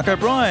 Mark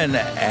O'Brien,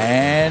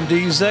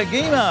 Andy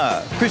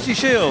Zagima, Christy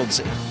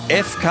Shields,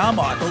 F.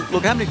 Carmichael.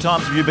 Look, how many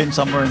times have you been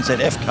somewhere and said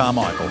F.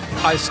 Carmichael?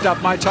 I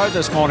stubbed my toe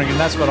this morning and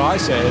that's what I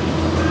said.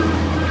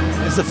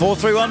 It's the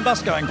 431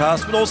 bus going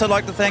past. We'd also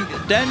like to thank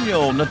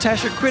Daniel,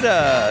 Natasha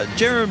Critter,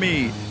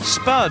 Jeremy,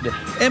 Spud,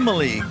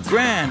 Emily,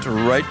 Grant,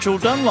 Rachel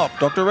Dunlop,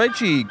 Dr.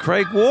 Rachie,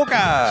 Craig Walker,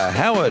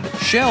 Howard,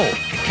 Shell,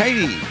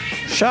 Katie,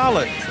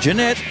 Charlotte,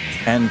 Jeanette,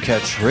 and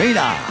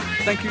Katrina.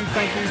 Thank you.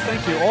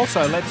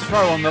 Also, let's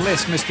throw on the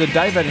list Mr.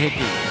 David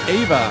Hickey,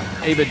 Eva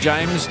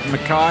James,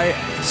 Mackay,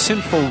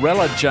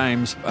 Sinfulrella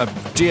James, a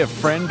dear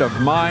friend of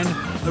mine,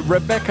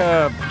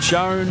 Rebecca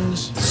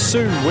Jones,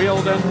 Sue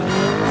Wielden,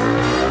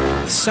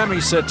 Sammy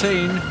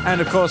Sertine,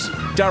 and of course,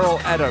 Daryl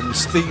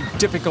Adams, the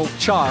difficult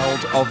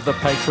child of the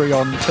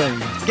Patreon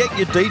team. Get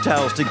your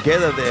details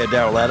together there,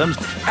 Daryl Adams.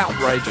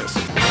 Outrageous.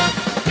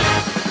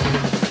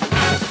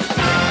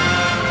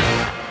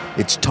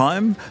 It's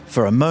time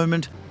for a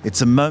moment.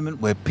 It's a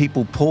moment where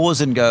people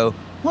pause and go,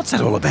 what's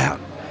that all about?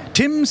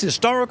 Tim's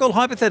Historical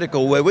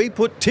Hypothetical, where we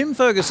put Tim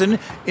Ferguson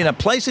in a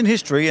place in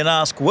history and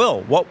ask,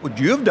 well, what would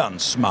you have done,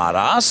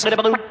 smart-ass?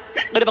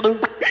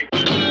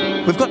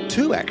 We've got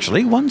two,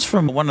 actually. One's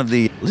from one of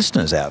the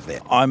listeners out there.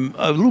 I'm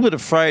a little bit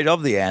afraid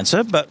of the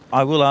answer, but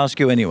I will ask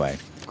you anyway.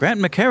 Grant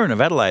McCarran of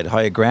Adelaide,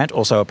 hiya Grant,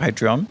 also a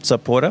Patreon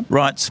supporter,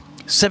 writes,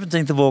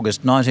 17th of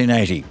August,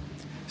 1980.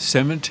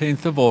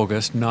 17th of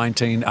August, I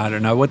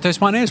don't know what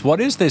this one is.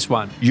 What is this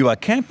one? You are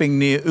camping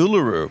near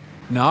Uluru.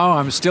 No,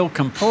 I'm still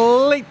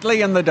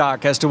completely in the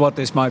dark as to what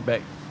this might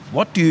be.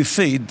 What do you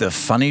feed the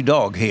funny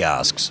dog, he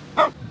asks.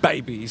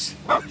 Babies.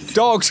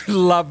 Dogs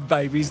love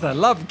babies. They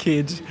love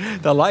kids.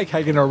 They like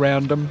hanging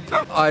around them.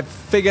 I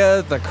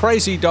figure the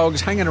crazy dogs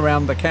hanging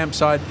around the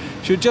campsite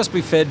should just be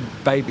fed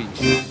babies.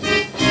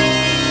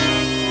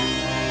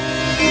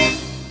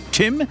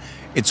 Tim,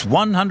 it's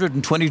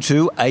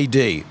 122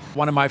 AD.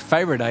 One of my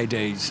favourite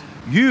ADs.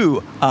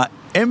 You are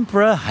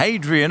Emperor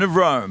Hadrian of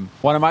Rome.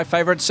 One of my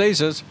favourite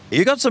Caesars.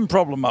 You got some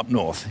problem up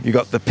north. You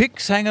got the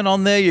Picts hanging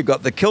on there. You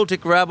got the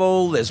Celtic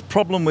rabble. There's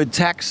problem with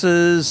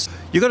taxes.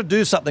 You got to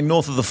do something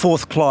north of the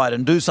Fourth Clyde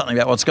and do something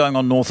about what's going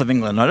on north of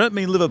England. I don't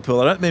mean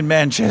Liverpool. I don't mean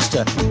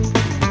Manchester.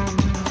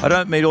 I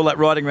don't mean all that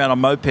riding around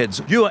on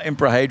mopeds. You are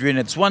Emperor Hadrian.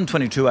 It's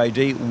 122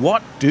 AD.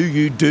 What do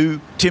you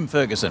do, Tim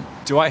Ferguson?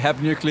 Do I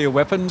have nuclear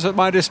weapons at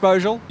my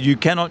disposal? You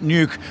cannot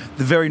nuke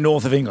the very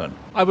north of England.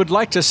 I would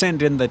like to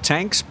send in the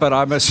tanks, but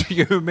I'm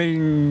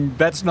assuming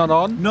that's not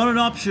on. Not an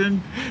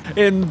option.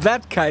 In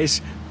that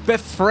case,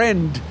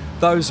 befriend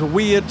those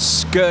weird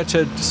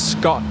skirted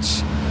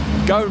Scots.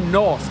 Go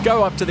north,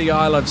 go up to the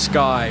Isle of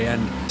Skye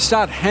and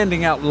start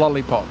handing out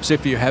lollipops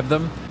if you have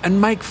them,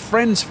 and make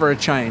friends for a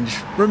change.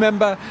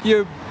 Remember,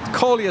 you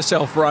call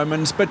yourself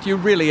Romans, but you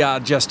really are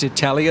just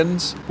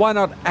Italians. Why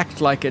not act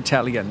like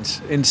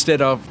Italians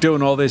instead of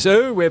doing all this,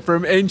 oh, we're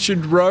from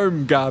ancient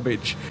Rome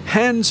garbage?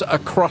 Hands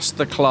across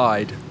the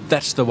Clyde.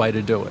 That's the way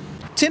to do it.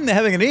 Tim, they're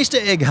having an Easter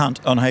egg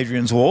hunt on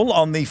Hadrian's Wall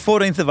on the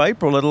 14th of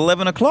April at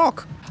 11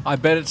 o'clock. I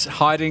bet it's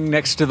hiding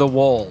next to the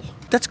wall.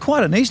 That's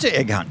quite an Easter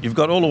egg hunt. You've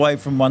got all the way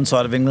from one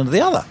side of England to the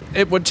other.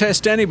 It would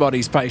test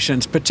anybody's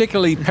patience,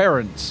 particularly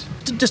parents.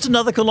 Just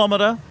another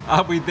kilometre.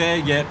 Are we there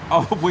yet?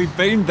 Oh, we've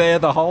been there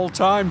the whole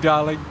time,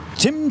 darling.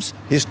 Tim's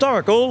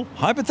Historical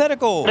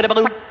Hypothetical.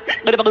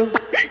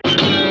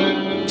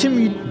 Tim,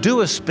 you do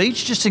a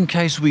speech just in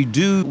case we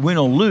do win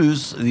or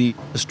lose the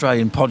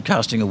Australian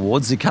Podcasting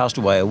Awards, the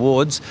Castaway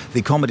Awards,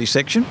 the comedy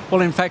section.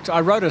 Well, in fact,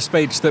 I wrote a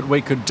speech that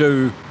we could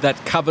do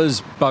that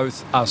covers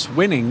both us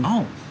winning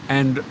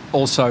and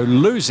also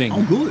losing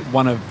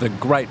one of the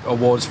great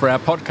awards for our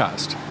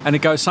podcast. And it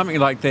goes something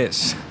like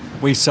this.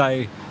 We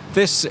say,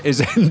 this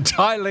is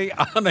entirely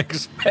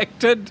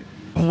unexpected.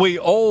 We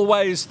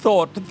always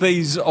thought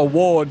these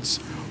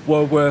awards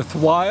were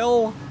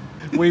worthwhile.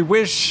 We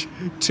wish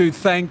to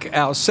thank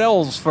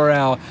ourselves for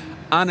our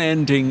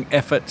unending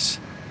efforts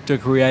to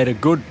create a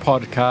good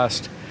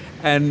podcast,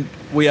 and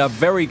we are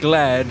very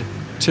glad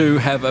to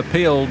have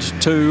appealed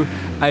to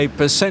a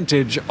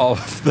percentage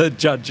of the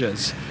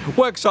judges.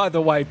 Works either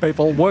way,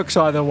 people, works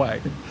either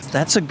way.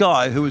 That's a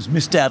guy who has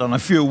missed out on a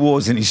few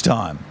awards in his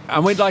time.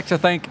 And we'd like to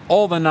thank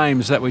all the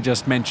names that we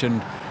just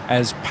mentioned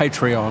as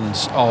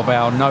Patreons of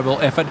our noble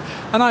effort.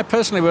 And I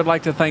personally would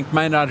like to thank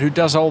Maynard, who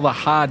does all the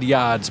hard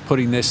yards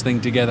putting this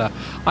thing together.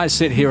 I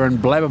sit here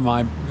and blabber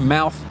my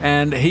mouth,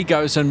 and he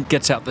goes and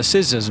gets out the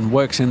scissors and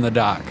works in the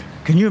dark.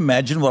 Can you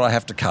imagine what I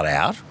have to cut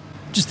out?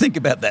 Just think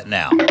about that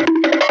now.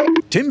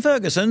 Tim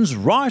Ferguson's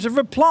right of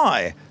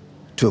reply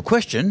to a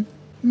question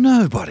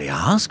nobody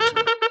asked.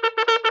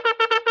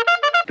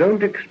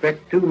 Don't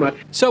expect too much.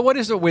 So what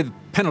is it with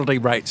penalty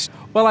rates?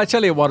 Well, I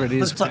tell you what it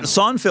is. It's like the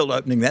Seinfeld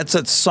opening. That's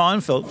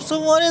Seinfeld. So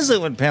what is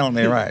it with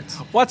penalty rates?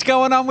 What's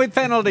going on with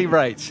penalty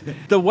rates?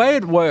 The way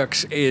it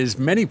works is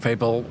many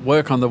people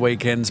work on the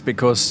weekends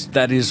because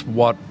that is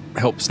what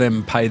helps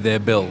them pay their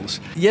bills.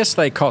 Yes,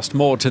 they cost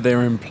more to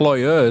their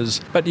employers,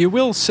 but you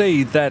will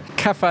see that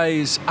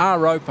cafes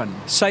are open.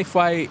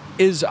 Safeway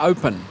is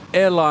open.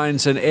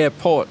 Airlines and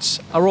airports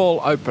are all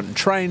open.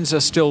 Trains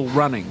are still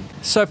running.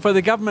 So for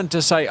the government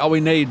to say, we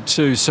need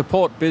to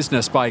support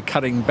business by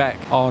cutting back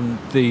on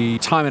the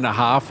time and a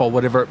half or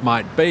whatever it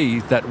might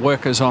be that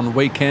workers on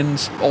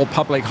weekends or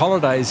public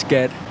holidays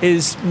get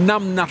is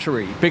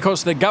numbnuttery,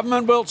 because the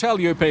government will tell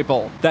you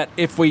people that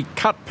if we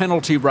cut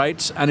penalty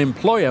rates, an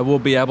employer will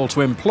be able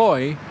to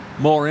employ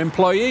more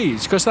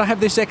employees because they have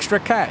this extra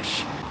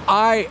cash.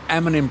 I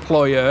am an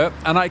employer,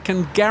 and I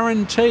can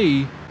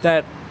guarantee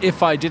that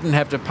if I didn't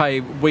have to pay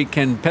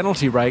weekend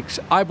penalty rates,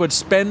 I would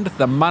spend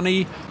the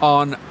money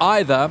on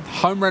either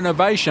home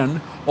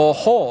renovation or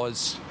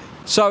whores.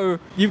 So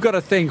you've got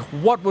to think,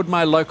 what would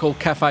my local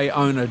cafe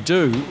owner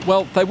do?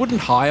 Well, they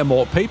wouldn't hire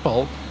more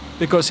people,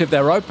 because if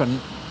they're open,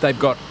 they've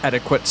got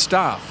adequate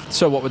staff.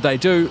 So what would they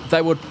do?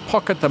 They would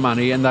pocket the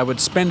money and they would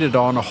spend it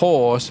on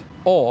whores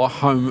or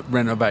home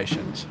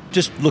renovations.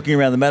 Just looking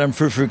around the Madame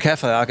Frou Frou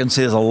Cafe, I can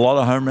see there's a lot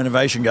of home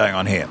renovation going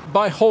on here.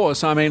 By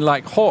horse, I mean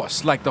like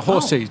horse, like the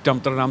horses.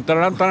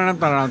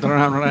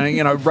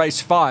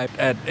 Race 5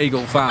 at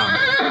Eagle Farm.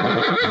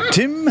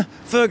 Tim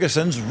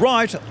Ferguson's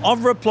right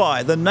of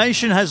reply. The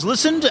nation has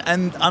listened,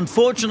 and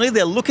unfortunately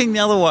they're looking the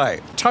other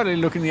way. Totally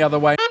looking the other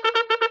way.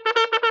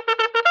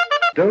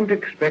 Don't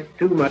expect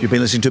too much. You've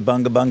been listening to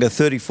Bunga Bunga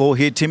 34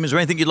 here. Tim, is there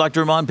anything you'd like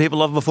to remind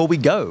people of before we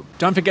go?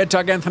 Don't forget,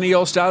 Doug Anthony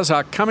All-Stars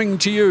are coming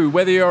to you,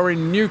 whether you're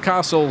in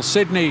Newcastle,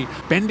 Sydney,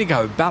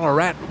 Bendigo,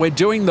 Ballarat. We're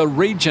doing the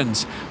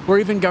regions. We're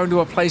even going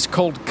to a place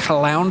called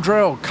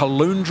Caloundra or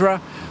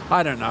Caloundra.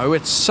 I don't know.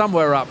 It's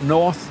somewhere up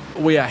north.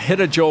 We are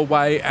headed your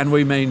way, and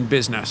we mean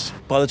business.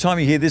 By the time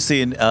you hear this,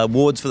 the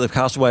awards for the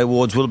Castaway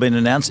Awards will have been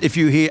announced. If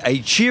you hear a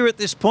cheer at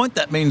this point,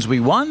 that means we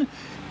won.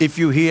 If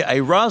you hear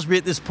a raspberry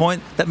at this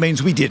point, that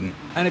means we didn't.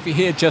 And if you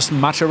hear just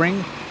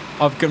muttering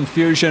of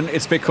confusion,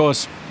 it's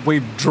because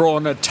we've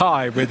drawn a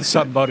tie with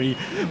somebody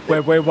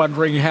where we're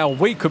wondering how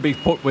we could be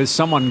put with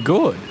someone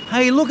good.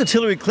 Hey, look, it's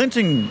Hilary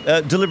Clinton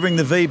delivering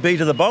the VB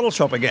to the bottle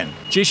shop again.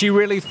 Gee, she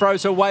really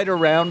throws her weight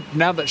around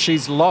now that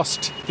she's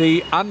lost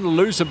the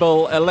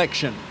unlosable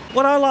election.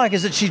 What I like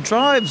is that she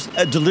drives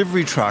a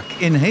delivery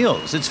truck in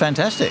heels. It's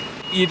fantastic.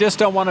 You just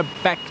don't want to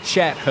back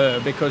chat her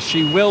because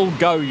she will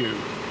go you.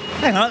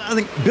 Hang on, I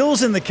think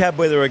Bill's in the cab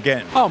with her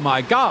again. Oh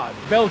my God,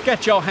 Bill,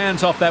 get your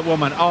hands off that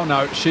woman. Oh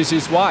no, she's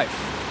his wife.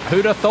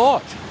 Who'd have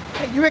thought?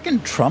 Hey, you reckon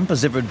Trump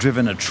has ever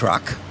driven a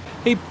truck?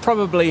 He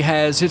probably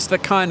has. It's the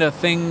kind of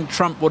thing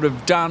Trump would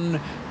have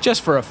done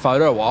just for a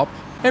photo op.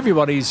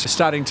 Everybody's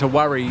starting to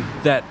worry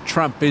that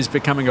Trump is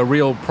becoming a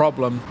real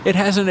problem. It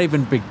hasn't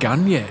even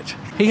begun yet.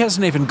 He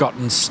hasn't even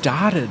gotten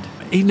started.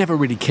 He never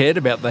really cared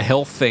about the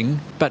health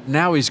thing, but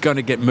now he's going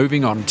to get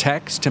moving on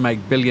tax to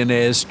make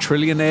billionaires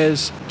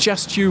trillionaires.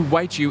 Just you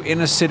wait, you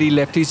inner city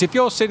lefties. If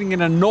you're sitting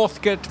in a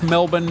Northcote,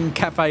 Melbourne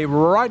cafe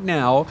right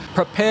now,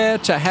 prepare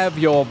to have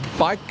your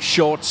bike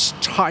shorts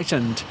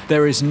tightened.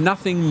 There is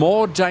nothing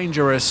more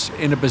dangerous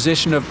in a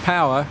position of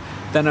power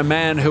than a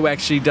man who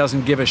actually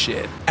doesn't give a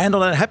shit. And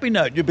on that happy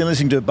note, you've been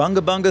listening to Bunga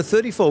Bunga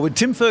 34 with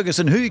Tim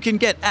Ferguson, who you can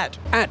get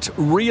at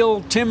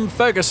Real Tim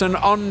Ferguson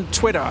on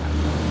Twitter.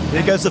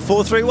 There goes the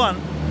 431.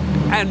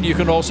 And you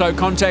can also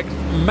contact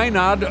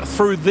Maynard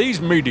through these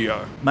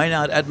media.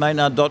 Maynard at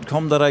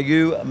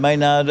maynard.com.au,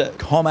 Maynard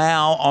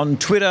Comau on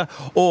Twitter,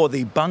 or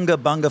the Bunga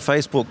Bunga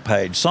Facebook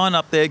page. Sign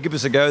up there, give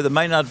us a go. The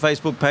Maynard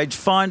Facebook page,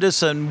 find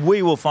us and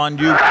we will find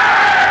you.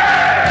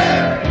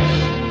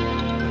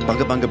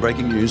 Bunga Bunga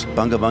breaking news,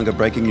 Bunga Bunga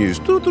breaking news.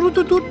 Doot, doot,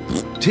 doot,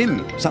 doot.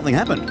 Tim, something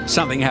happened.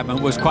 Something happened.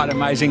 It was quite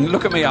amazing.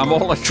 Look at me, I'm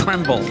all a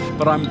tremble,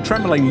 but I'm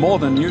trembling more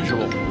than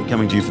usual. We're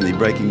coming to you from the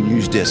breaking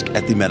news desk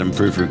at the Madame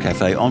Frou Frou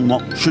Cafe on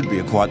what should be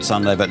a quiet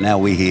Sunday, but now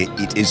we hear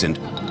it isn't.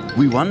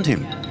 We won,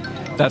 Tim.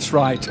 That's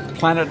right.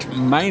 Planet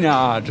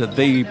Maynard,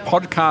 the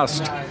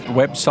podcast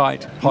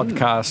website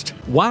podcast,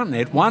 won.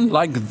 It won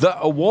like the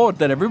award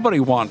that everybody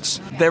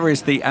wants. There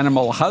is the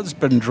Animal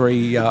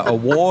Husbandry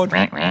Award.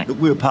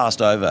 We were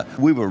passed over.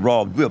 We were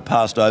robbed. We were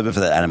passed over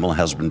for that Animal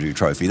Husbandry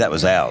trophy. That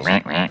was ours.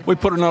 We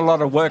put in a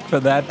lot of work for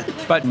that,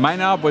 but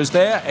Maynard was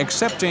there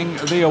accepting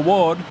the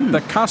award, the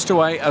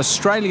Castaway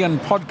Australian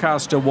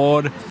Podcast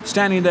Award,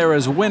 standing there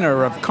as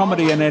winner of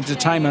comedy and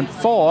entertainment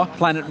for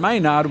Planet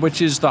Maynard,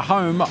 which is the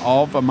home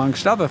of,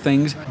 amongst other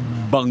things,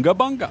 Bunga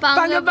Bunga.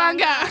 Bunga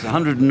Bunga.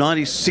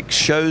 196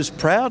 shows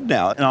proud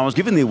now, and I was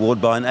given the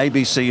award by an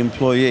ABC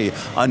employee.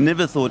 I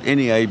never thought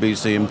any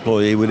ABC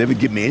employee would ever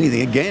give me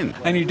anything again.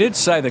 And you did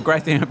say the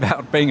great thing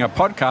about being a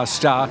podcast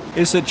star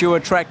is that you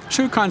attract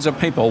two kinds of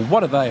people.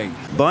 What are they?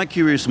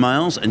 Bi-curious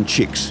males and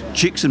chicks.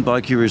 Chicks and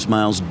bi-curious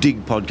males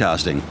dig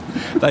podcasting.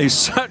 They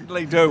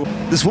certainly do.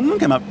 This woman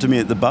came up to me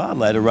at the bar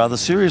later rather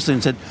seriously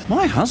and said,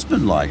 "My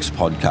husband likes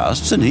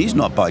podcasts and he's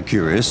not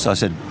bi-curious." I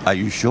said, "Are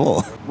you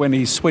sure?" When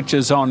he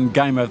switches on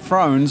Game of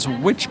Thrones,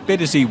 which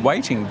bit is he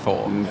waiting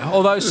for?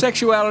 Although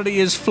sexuality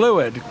is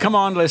fluid. Come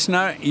on,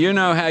 listener, you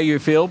know how you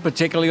feel,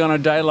 particularly on a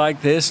day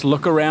like this.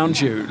 Look around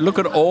you. Look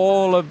at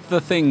all of the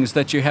things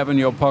that you have in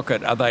your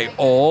pocket. Are they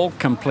all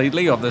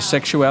completely of the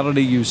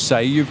sexuality you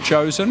say you've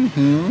chosen?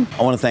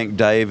 I want to thank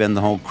Dave and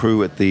the whole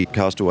crew at the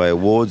Castaway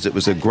Awards. It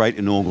was a great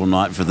inaugural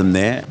night for them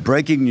there.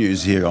 Breaking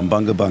news here on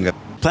Bunga Bunga.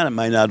 Planet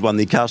Maynard won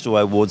the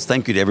Castaway Awards.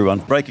 Thank you to everyone.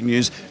 Breaking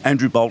news,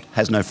 Andrew Bolt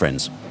has no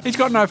friends. He's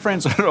got no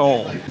friends at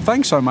all.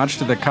 Thanks so much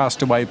to the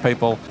Castaway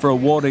people for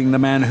awarding the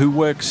man who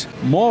works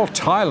more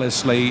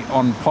tirelessly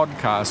on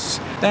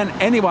podcasts than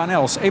anyone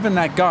else, even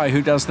that guy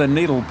who does the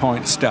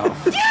needlepoint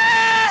stuff.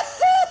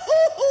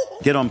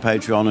 Get on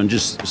Patreon and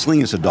just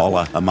sling us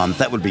 $1 a month.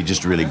 That would be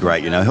just really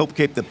great, you know. Help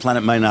keep the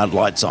Planet Maynard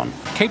lights on.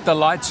 Keep the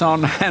lights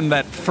on and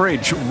that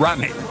fridge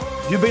running.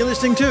 You've been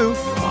listening to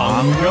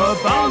Bunga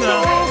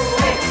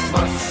Bunga.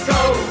 Must go,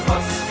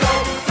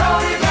 throw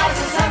your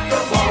glasses at the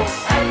wall,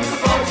 and the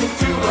fortune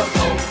to us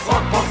all.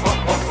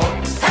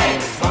 Hey,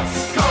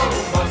 must go,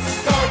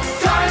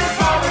 join us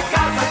for the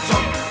Gaza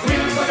jump,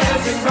 we'll go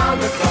dancing round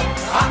the club,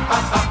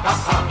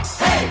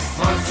 Hey,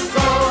 must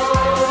go,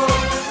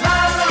 la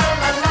la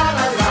la la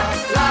la la,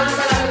 la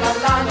la la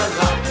la la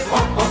la,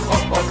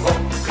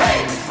 Hey,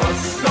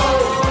 must go,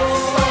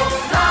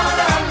 la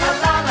la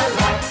la la la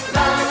la,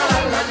 la la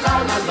la la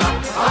la la,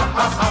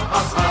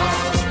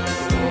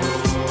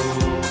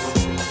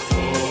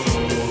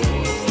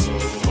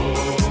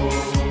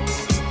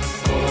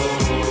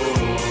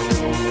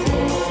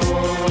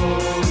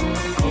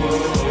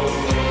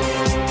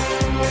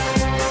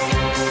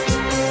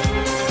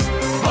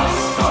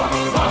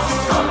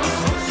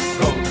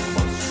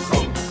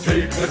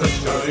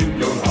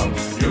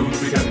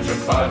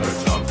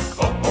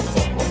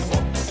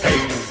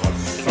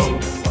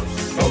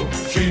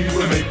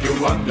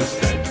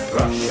 understand,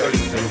 Russia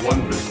is a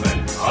wondrous land.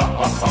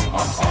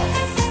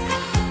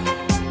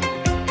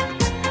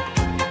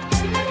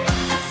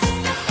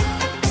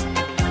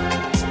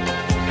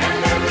 And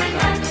every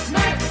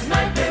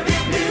night there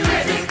is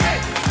music.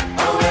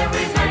 Oh,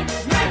 every night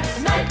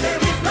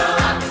there is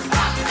love.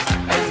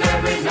 And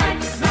every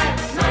night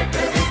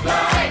there is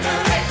love.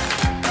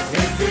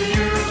 Here's to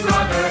you,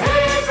 brother,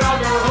 hey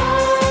brother,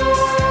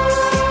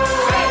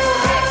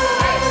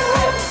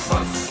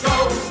 Must go,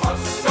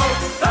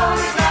 throw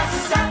your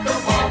glasses at the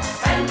wall,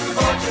 and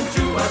fortune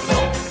to us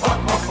all.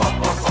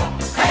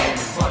 Hey,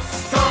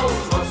 must go,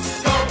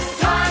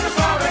 join us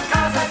for a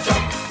Gaza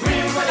jump,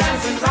 we'll go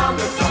dancing round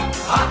the club.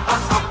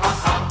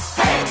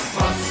 Hey,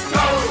 must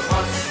go,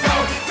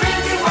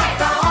 drinking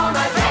water all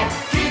night long,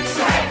 keeps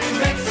you happy,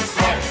 makes us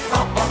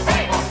strong.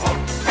 Hey,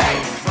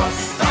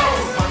 must go,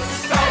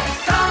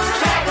 come and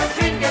have a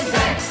drink and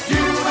dance,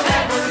 you will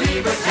never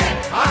leave again.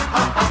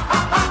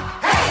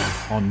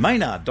 on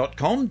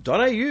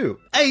maynard.com.au.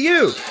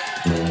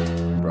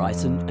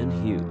 Bryson and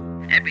Hugh.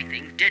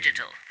 Everything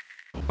digital.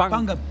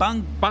 Bunga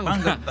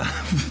Bunga.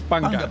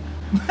 Bunga.